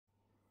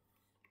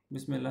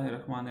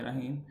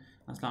Bismillahirrahmanirrahim.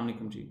 Assalamu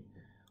alaikum ji.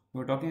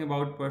 We're talking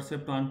about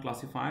Perceptron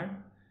classifier,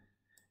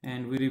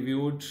 and we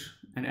reviewed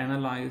and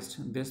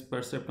analyzed this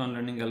Perceptron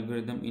learning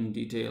algorithm in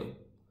detail.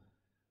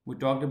 We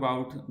talked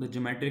about the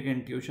geometric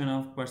intuition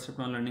of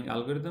Perceptron learning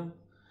algorithm.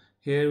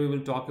 Here we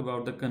will talk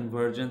about the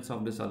convergence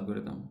of this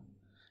algorithm.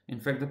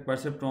 In fact, the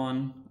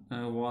Perceptron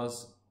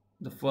was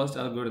the first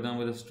algorithm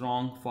with a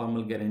strong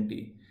formal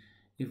guarantee.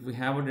 If we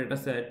have a data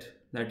set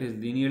that is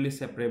linearly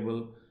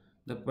separable,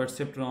 the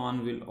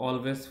perceptron will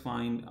always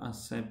find a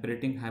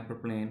separating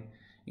hyperplane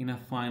in a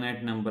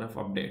finite number of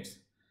updates.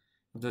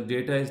 If the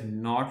data is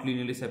not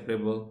linearly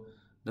separable,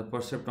 the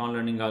perceptron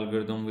learning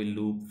algorithm will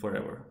loop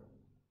forever.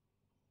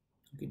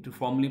 Okay, to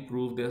formally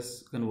prove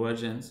this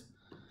convergence,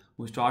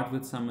 we start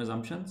with some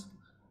assumptions.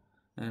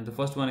 And the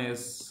first one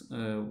is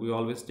we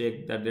always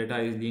take that data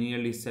is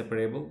linearly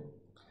separable.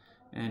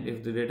 And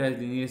if the data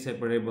is linearly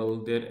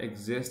separable, there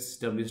exists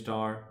W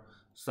star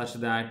such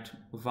that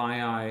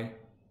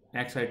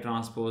yi xi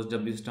transpose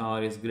W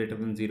star is greater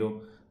than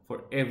 0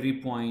 for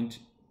every point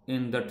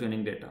in the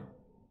training data.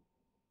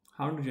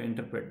 How do you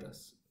interpret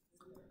this?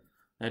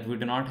 That we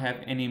do not have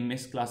any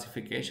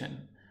misclassification,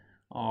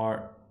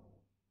 or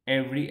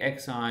every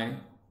xi,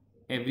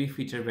 every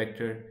feature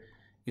vector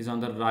is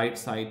on the right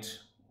side,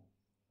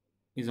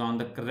 is on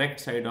the correct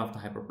side of the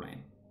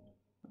hyperplane.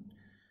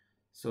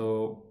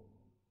 So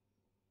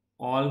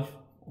all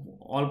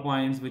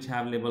points which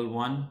have label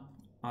 1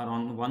 are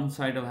on one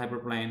side of the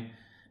hyperplane,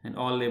 and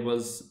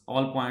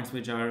all points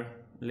which are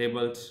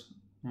labeled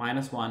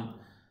 -1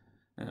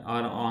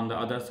 are on the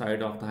other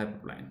side of the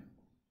hyperplane.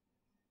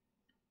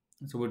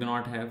 So we do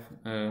not have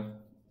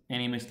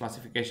any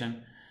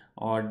misclassification,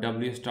 or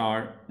W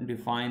star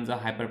defines a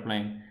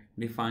hyperplane,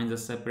 defines a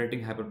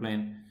separating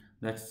hyperplane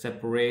that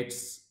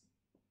separates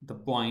the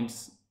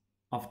points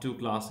of two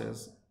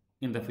classes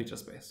in the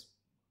feature space,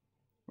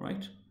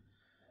 right?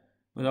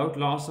 Without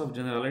loss of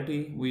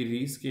generality, we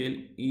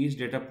rescale each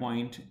data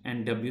point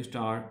and W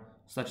star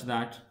such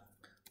that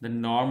the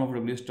norm of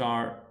W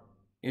star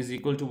is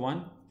equal to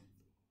 1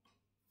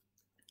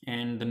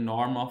 and the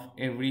norm of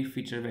every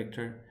feature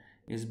vector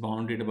is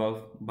bounded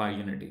above by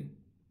unity.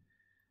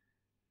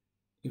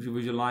 If you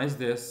visualize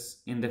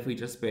this in the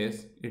feature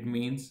space, it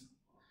means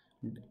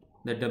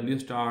that W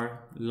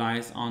star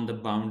lies on the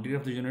boundary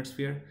of the unit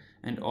sphere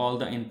and all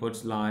the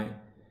inputs lie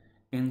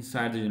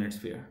inside the unit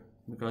sphere.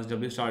 Because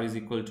W star is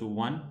equal to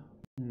 1,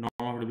 norm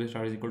of W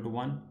star is equal to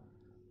 1.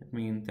 That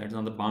means that's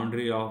on the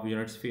boundary of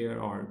unit sphere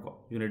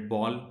or unit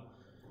ball,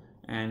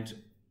 and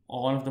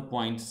all of the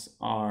points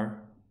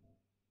are,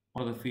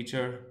 all the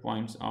feature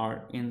points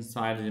are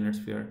inside the unit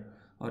sphere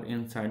or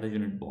inside the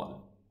unit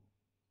ball,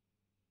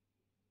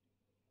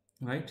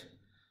 right?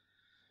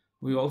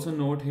 We also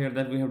note here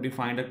that we have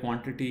defined a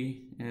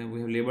quantity, we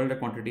have labeled a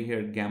quantity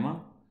here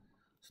gamma.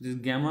 So this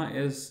gamma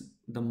is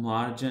the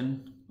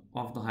margin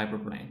of the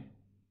hyperplane,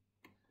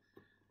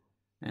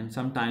 and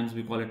sometimes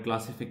we call it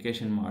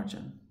classification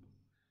margin.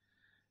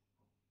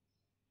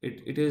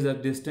 It is the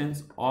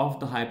distance of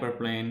the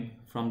hyperplane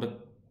from the,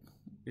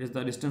 it is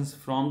the distance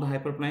from the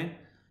hyperplane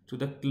to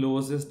the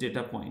closest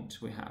data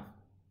point we have,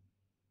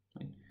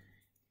 right?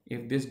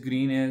 If this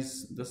green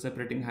is the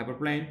separating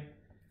hyperplane,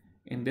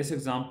 in this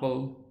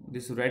example,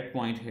 this red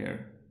point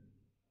here,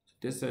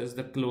 this is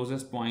the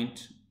closest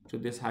point to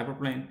this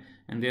hyperplane,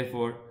 and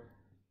therefore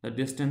the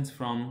distance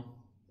from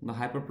the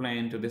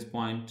hyperplane to this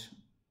point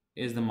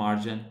is the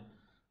margin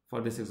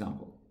for this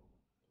example.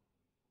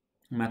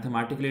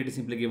 Mathematically, it is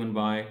simply given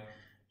by,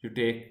 you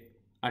take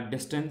a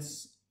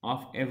distance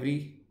of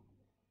every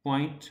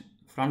point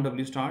from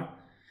W star,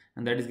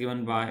 and that is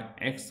given by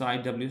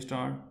xi W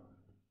star,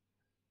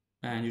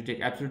 and you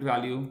take absolute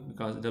value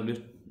because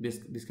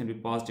this can be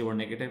positive or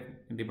negative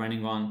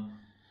depending on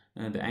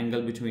the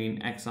angle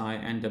between xi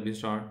and W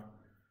star,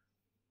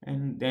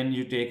 and then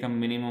you take a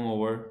minimum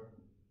over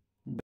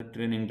the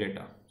training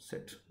data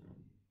set,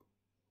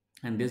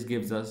 and this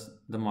gives us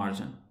the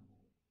margin.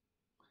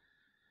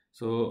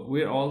 So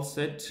we're all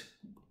set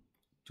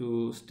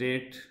to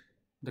state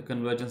the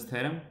convergence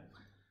theorem.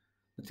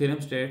 The theorem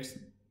states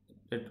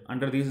that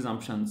under these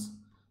assumptions,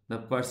 the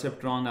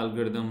perceptron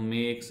algorithm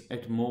makes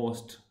at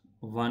most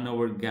 1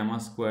 over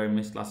gamma square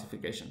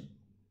misclassification.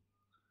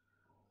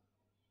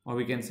 Or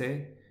we can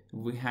say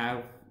we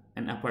have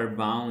an upper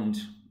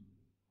bound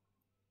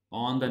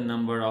on the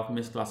number of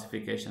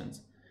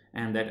misclassifications,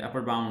 and that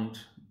upper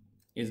bound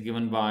is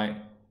given by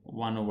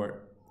 1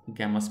 over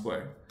gamma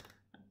square.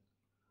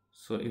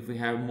 So if we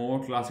have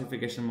more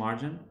classification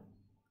margin,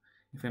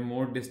 if we have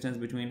more distance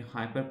between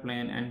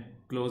hyperplane and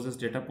closest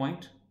data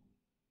point,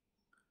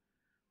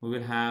 we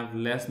will have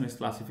less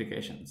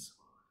misclassifications.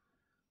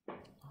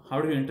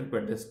 How do you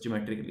interpret this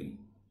geometrically?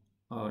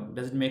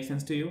 Does it make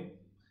sense to you?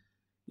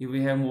 If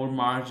we have more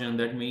margin,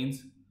 that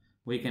means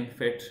we can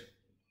fit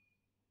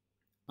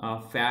a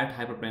fat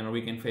hyperplane, or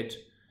we can fit,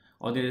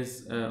 or there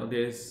is a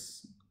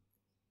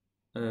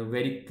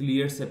very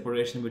clear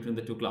separation between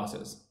the two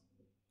classes,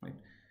 right?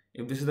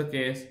 If this is the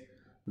case,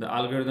 the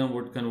algorithm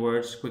would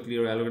converge quickly,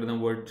 or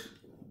algorithm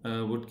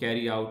would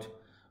carry out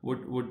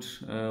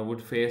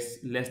would face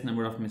less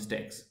number of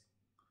mistakes,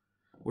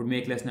 would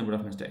make less number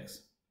of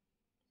mistakes,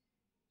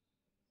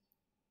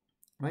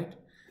 right?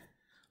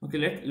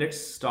 Okay, let's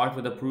start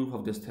with the proof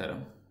of this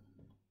theorem.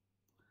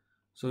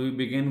 So we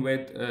begin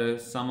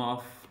with some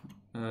of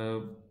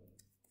the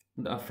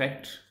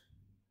effect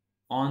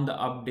on the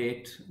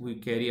update we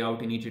carry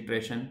out in each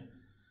iteration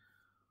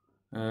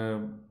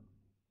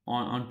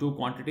on two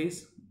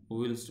quantities.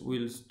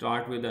 We'll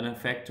start with an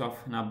effect of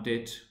an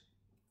update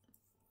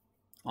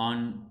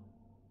on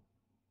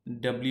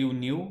W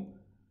new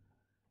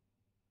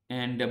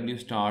and W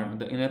star,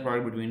 the inner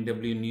product between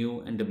W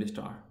new and W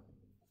star.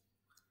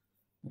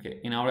 Okay,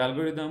 in our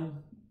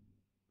algorithm,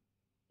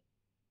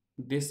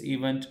 this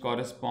event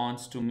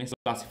corresponds to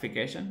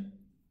misclassification,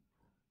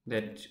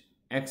 that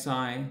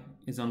xi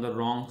is on the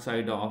wrong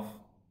side of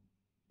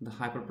the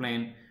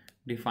hyperplane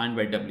defined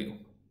by W.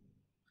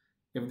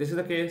 If this is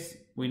the case,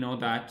 we know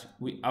that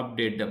we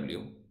update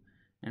W,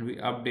 and we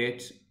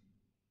update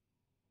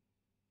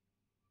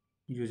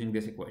using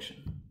this equation.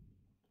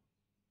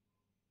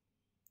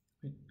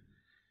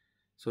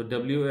 So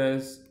W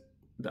is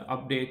the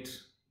update,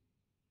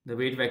 the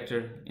weight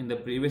vector in the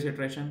previous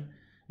iteration,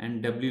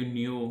 and W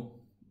new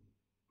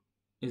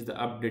is the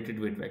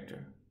updated weight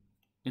vector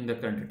in the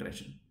current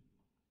iteration.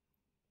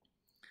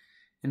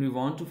 And we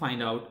want to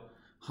find out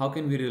how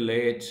can we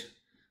relate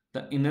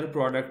the inner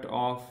product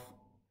of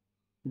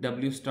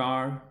W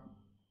star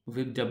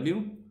with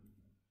W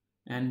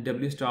and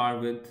W star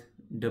with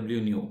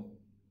W new.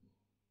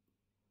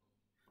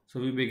 So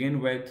we begin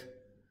with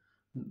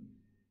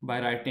by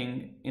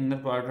writing inner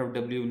product of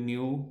W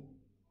new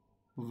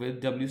with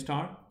W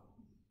star,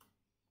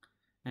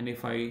 and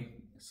if I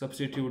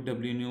substitute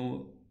W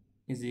new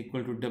is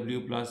equal to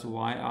W plus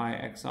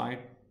yi xi,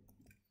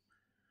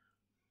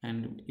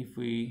 and if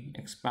we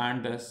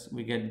expand this,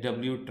 we get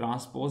W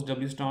transpose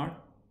W star,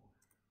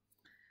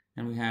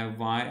 and we have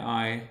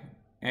yi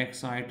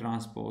xi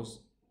transpose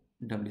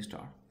W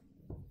star.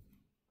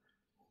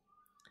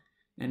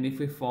 And if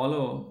we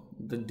follow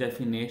the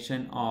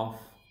definition of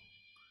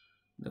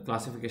the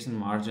classification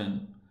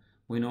margin,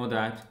 we know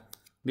that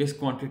this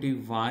quantity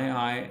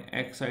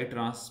yi xi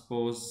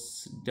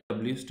transpose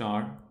W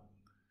star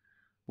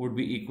would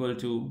be equal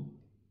to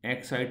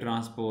xi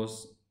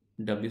transpose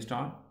W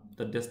star,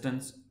 the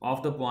distance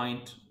of the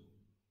point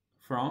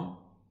from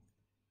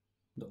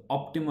the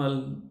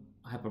optimal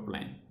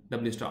hyperplane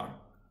W star.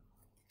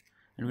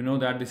 And we know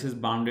that this is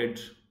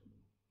bounded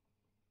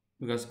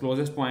because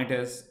closest point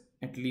is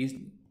at least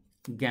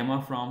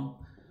gamma from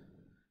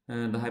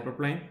the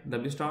hyperplane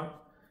W star,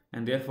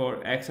 and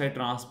therefore xi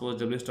transpose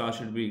W star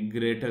should be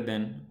greater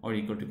than or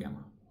equal to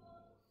gamma.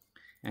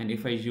 And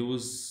if I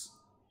use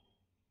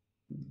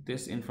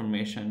this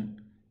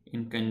information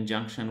in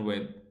conjunction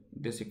with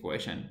this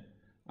equation,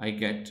 I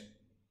get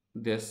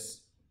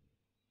this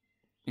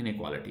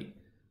inequality,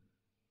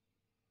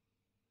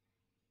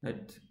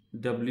 that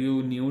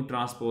W new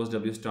transpose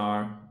W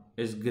star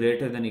is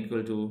greater than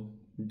equal to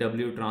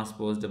W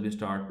transpose W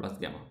star plus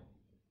gamma.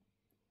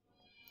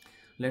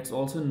 Let's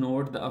also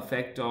note the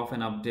effect of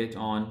an update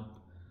on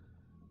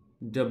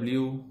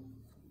W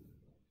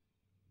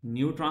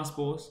new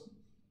transpose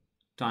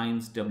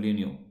times W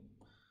new.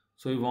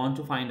 So we want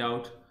to find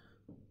out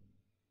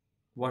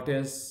what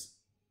is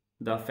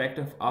the effect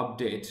of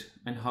update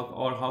and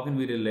how can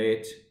we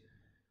relate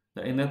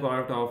the inner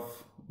product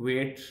of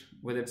weight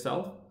with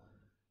itself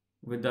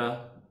with the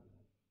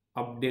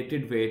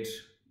updated weight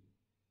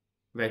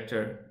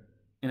vector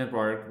inner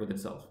product with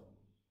itself,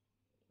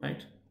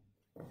 right?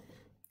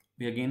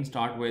 We again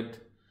start with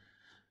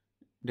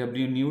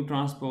W new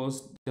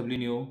transpose W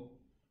new,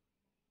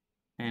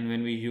 and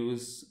when we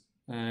use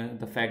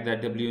the fact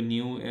that W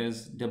new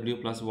is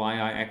W plus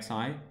yi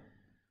xi,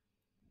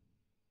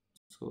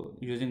 so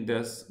using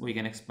this we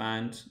can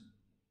expand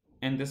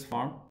in this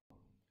form.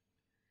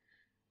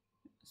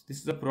 So this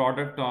is the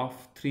product of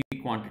three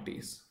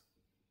quantities.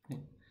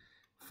 Okay.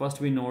 First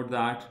we note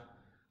that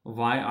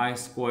yi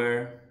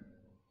square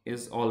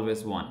is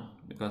always 1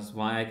 because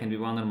yi can be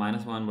 1 or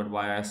minus 1, but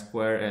yi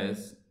square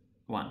is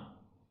 1.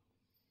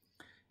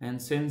 And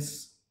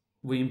since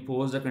we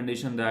impose the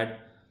condition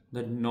that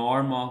the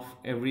norm of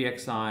every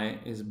xi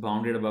is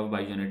bounded above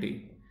by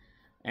unity,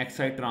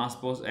 xi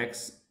transpose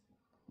x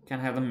can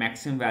have the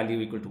maximum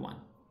value equal to 1,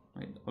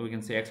 right? Or we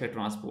can say xi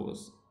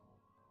transpose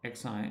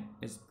xi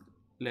is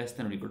less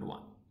than or equal to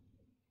 1,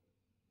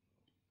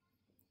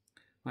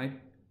 right?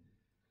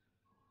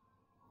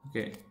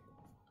 Okay,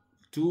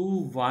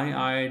 2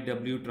 yi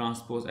w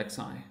transpose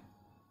xi,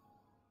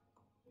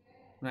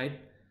 right?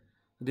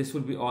 This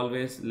would be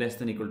always less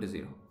than or equal to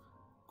 0.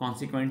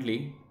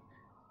 Consequently,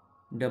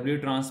 W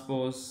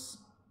transpose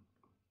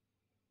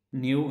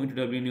nu into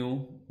W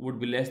nu would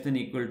be less than or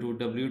equal to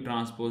W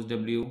transpose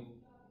W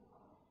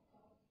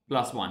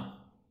plus 1.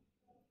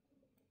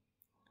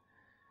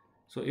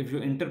 So if you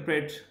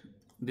interpret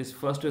this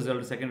first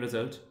result, second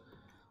result,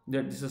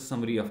 that this is a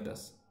summary of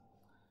this.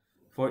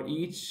 For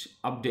each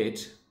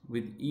update,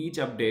 with each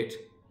update,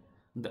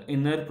 the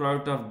inner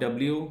product of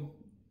W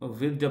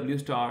with W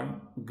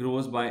star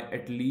grows by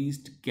at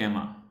least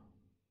gamma.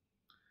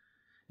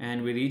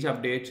 And with each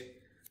update,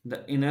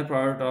 the inner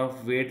product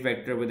of weight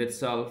vector with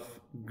itself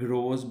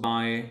grows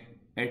by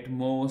at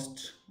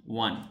most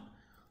 1.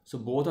 So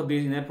both of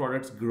these inner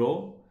products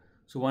grow.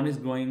 So one is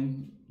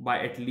growing by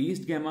at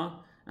least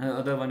gamma and the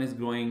other one is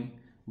growing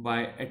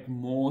by at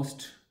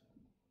most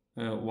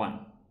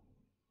 1.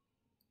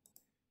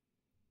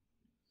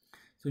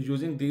 So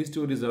using these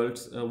two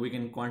results, we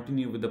can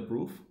continue with the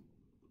proof.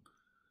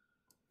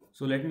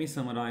 So let me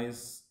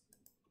summarize.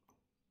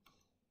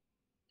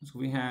 So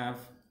we have,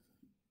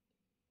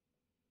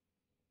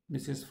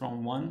 this is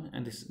from 1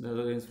 and the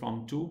other is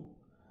from 2.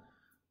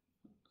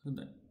 So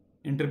the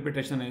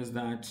interpretation is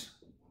that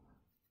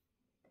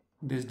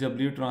this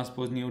W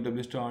transpose nu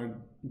W star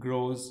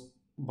grows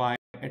by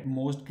at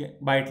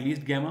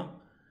least gamma,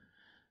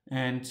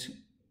 and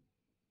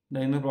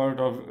the inner product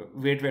of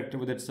weight vector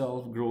with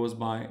itself grows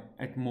by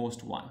at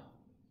most 1.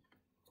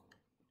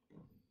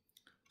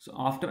 So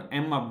after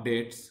m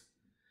updates,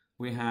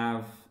 we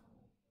have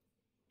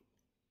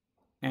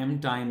m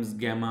times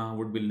gamma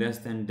would be less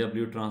than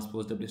W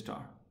transpose W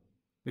star,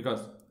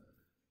 because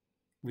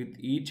with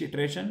each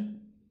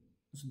iteration,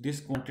 so this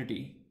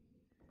quantity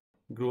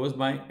grows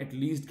by at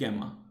least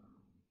gamma.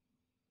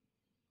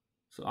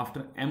 So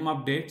after m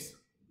updates,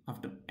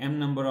 after m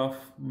number of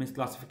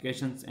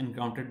misclassifications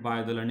encountered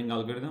by the learning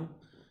algorithm,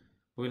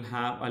 we will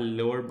have a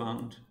lower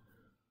bound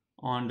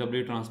on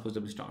W transpose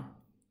W star.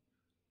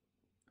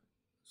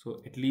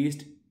 So at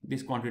least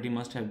this quantity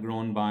must have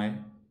grown by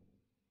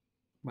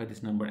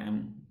this number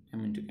m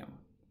into gamma,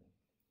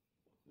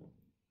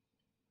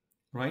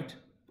 right?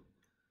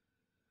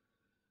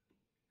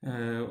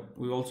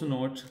 We also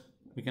note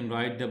we can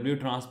write W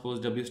transpose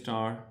W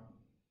star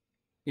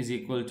is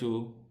equal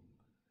to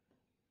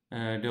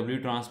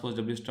W transpose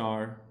W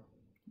star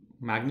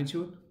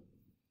magnitude,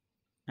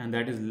 and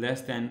that is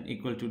less than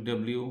equal to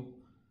W,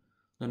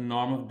 the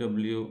norm of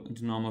W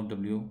into norm of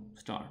W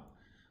star.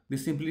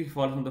 This simply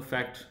follows from the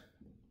fact,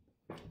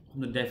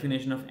 from the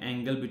definition of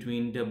angle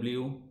between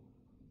W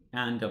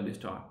and W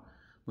star.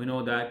 We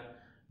know that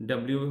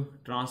W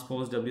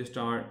transpose W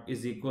star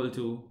is equal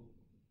to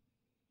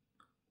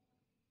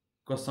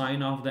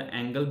cosine of the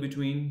angle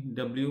between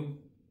W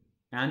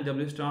and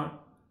W star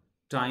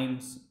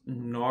times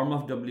norm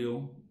of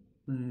W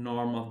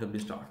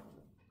star.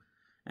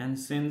 And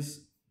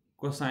since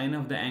cosine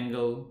of the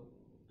angle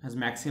has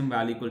maximum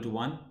value equal to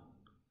 1,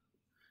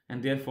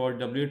 and therefore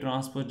W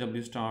transpose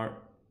W star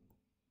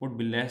would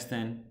be less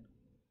than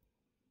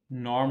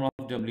norm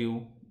of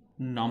W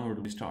norm of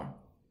W star.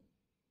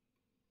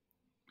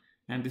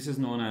 And this is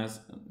known as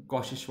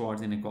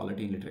Cauchy-Schwarz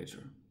inequality in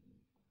literature,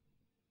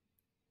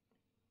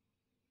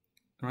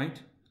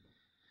 right?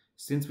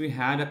 Since we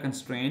had a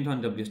constraint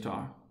on W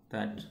star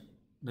that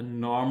the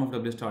norm of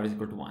W star is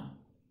equal to 1,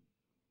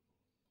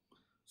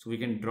 so we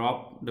can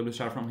drop W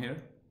star from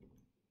here,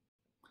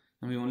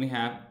 and we only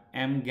have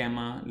m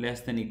gamma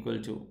less than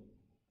equal to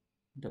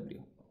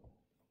W,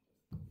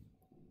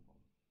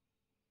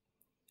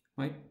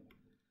 right?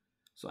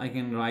 So I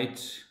can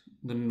write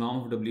the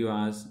norm of W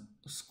as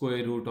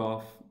square root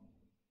of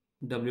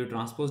W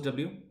transpose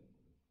W.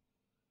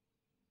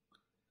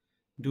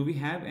 Do we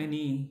have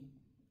any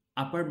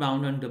upper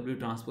bound on W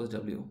transpose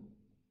W?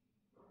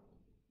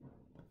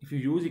 If you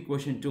use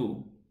equation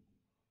 2,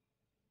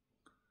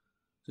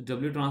 so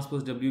W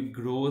transpose W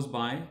grows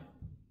by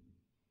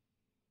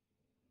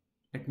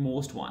at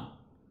most 1.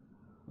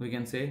 We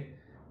can say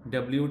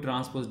W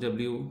transpose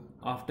W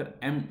after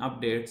m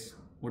updates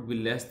would be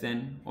less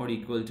than or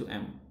equal to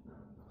m,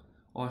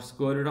 or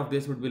square root of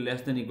this would be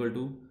less than equal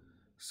to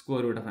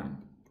square root of m.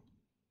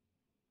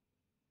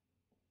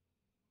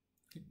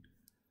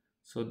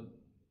 So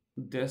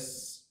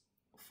this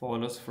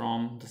follows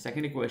from the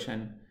second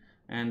equation,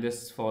 and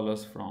this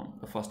follows from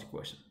the first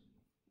equation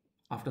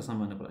after some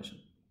manipulation.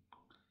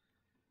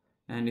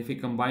 And if we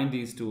combine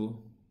these two,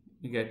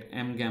 you get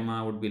m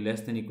gamma would be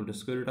less than equal to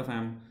square root of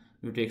m.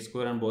 You take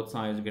square on both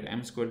sides, you get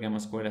m squared gamma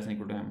squared less than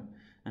equal to m.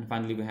 And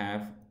finally we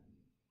have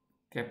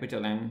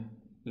capital M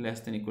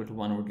less than equal to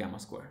 1 over gamma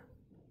squared.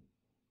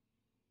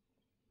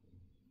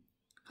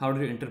 How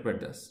do you interpret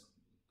this?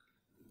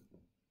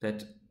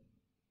 That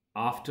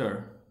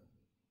after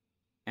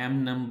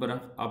m number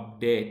of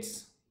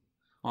updates,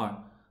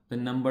 or the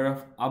number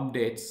of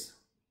updates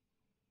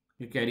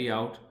you carry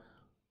out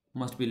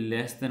must be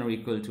less than or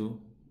equal to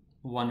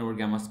 1 over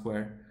gamma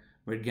squared,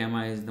 where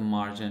gamma is the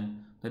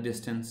margin, the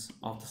distance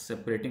of the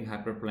separating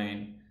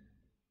hyperplane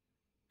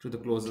to the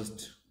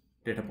closest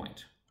data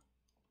point.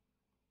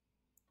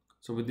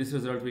 So with this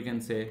result we can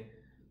say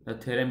the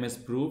theorem is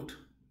proved,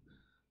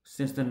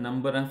 since the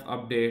number of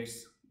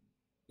updates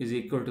is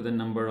equal to the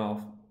number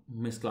of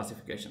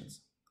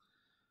misclassifications.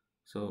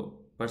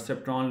 So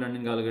perceptron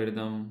learning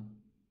algorithm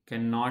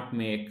cannot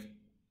make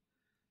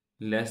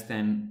less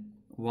than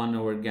 1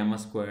 over gamma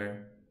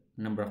square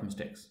number of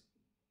mistakes,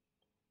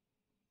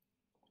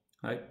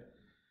 right?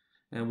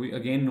 And we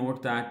again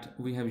note that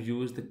we have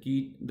used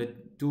the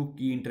two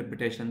key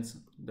interpretations,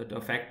 that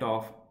effect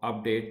of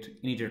update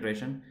in each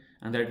iteration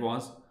and that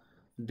was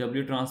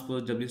W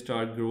transpose W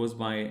star grows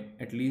by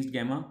at least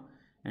gamma,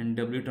 and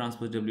W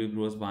transpose W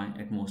grows by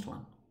at most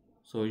 1.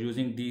 So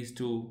using these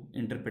two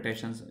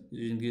interpretations,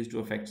 using these two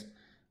effects,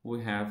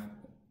 we have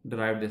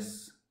derived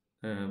this,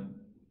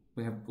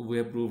 we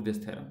have proved this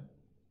theorem,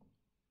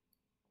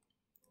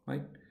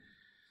 right?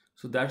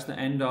 So that's the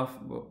end of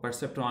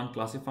perceptron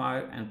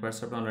classifier and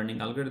perceptron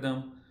learning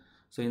algorithm.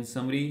 So in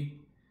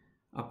summary,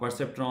 a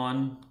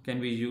perceptron can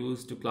be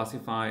used to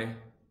classify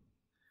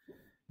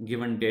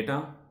given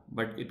data,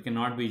 but it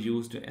cannot be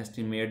used to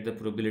estimate the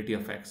probability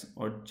of x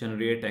or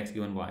generate x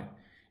given y.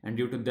 And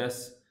due to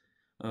this,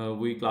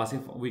 we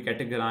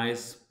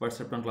categorize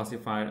perceptron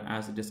classifier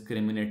as a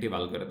discriminative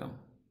algorithm.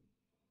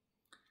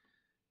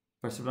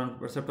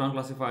 Perceptron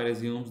classifier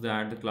assumes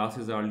that the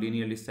classes are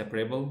linearly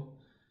separable.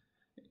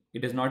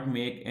 It does not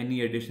make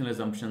any additional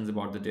assumptions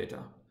about the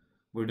data.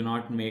 We do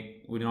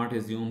not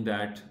assume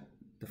that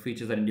the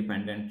features are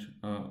independent,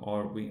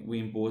 or we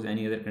impose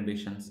any other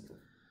conditions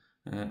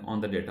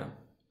on the data.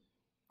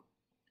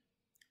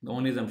 The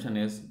only assumption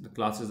is the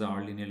classes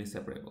are linearly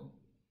separable.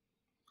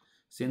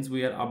 Since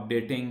we are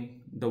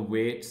updating the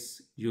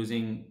weights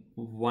using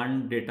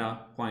one data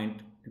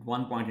point at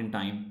one point in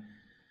time,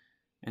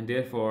 and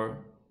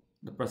therefore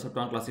the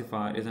perceptron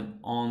classifier is an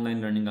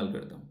online learning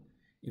algorithm.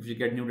 If you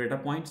get new data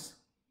points,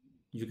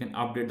 you can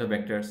update the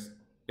vectors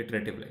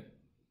iteratively.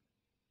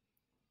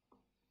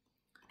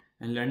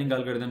 And learning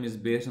algorithm is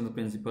based on the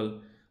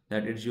principle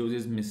that it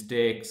uses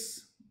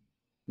mistakes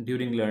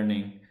during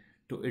learning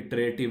to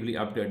iteratively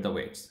update the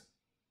weights.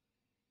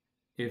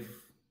 If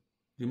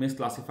you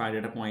misclassify a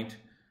data point,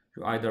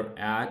 you either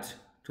add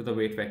to the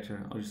weight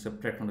vector or you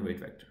subtract from the weight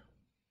vector.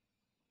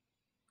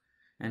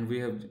 And we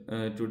have,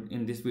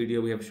 in this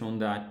video, we have shown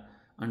that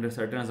under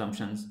certain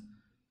assumptions,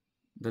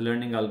 the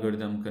learning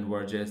algorithm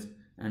converges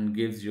and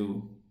gives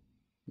you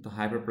the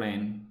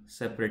hyperplane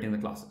separating the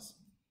classes,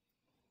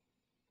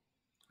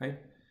 right?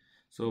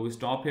 So we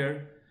stop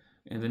here.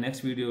 In the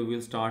next video,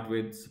 we'll start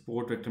with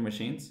support vector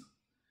machines.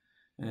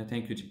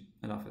 Thank you,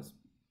 Allah Hafiz.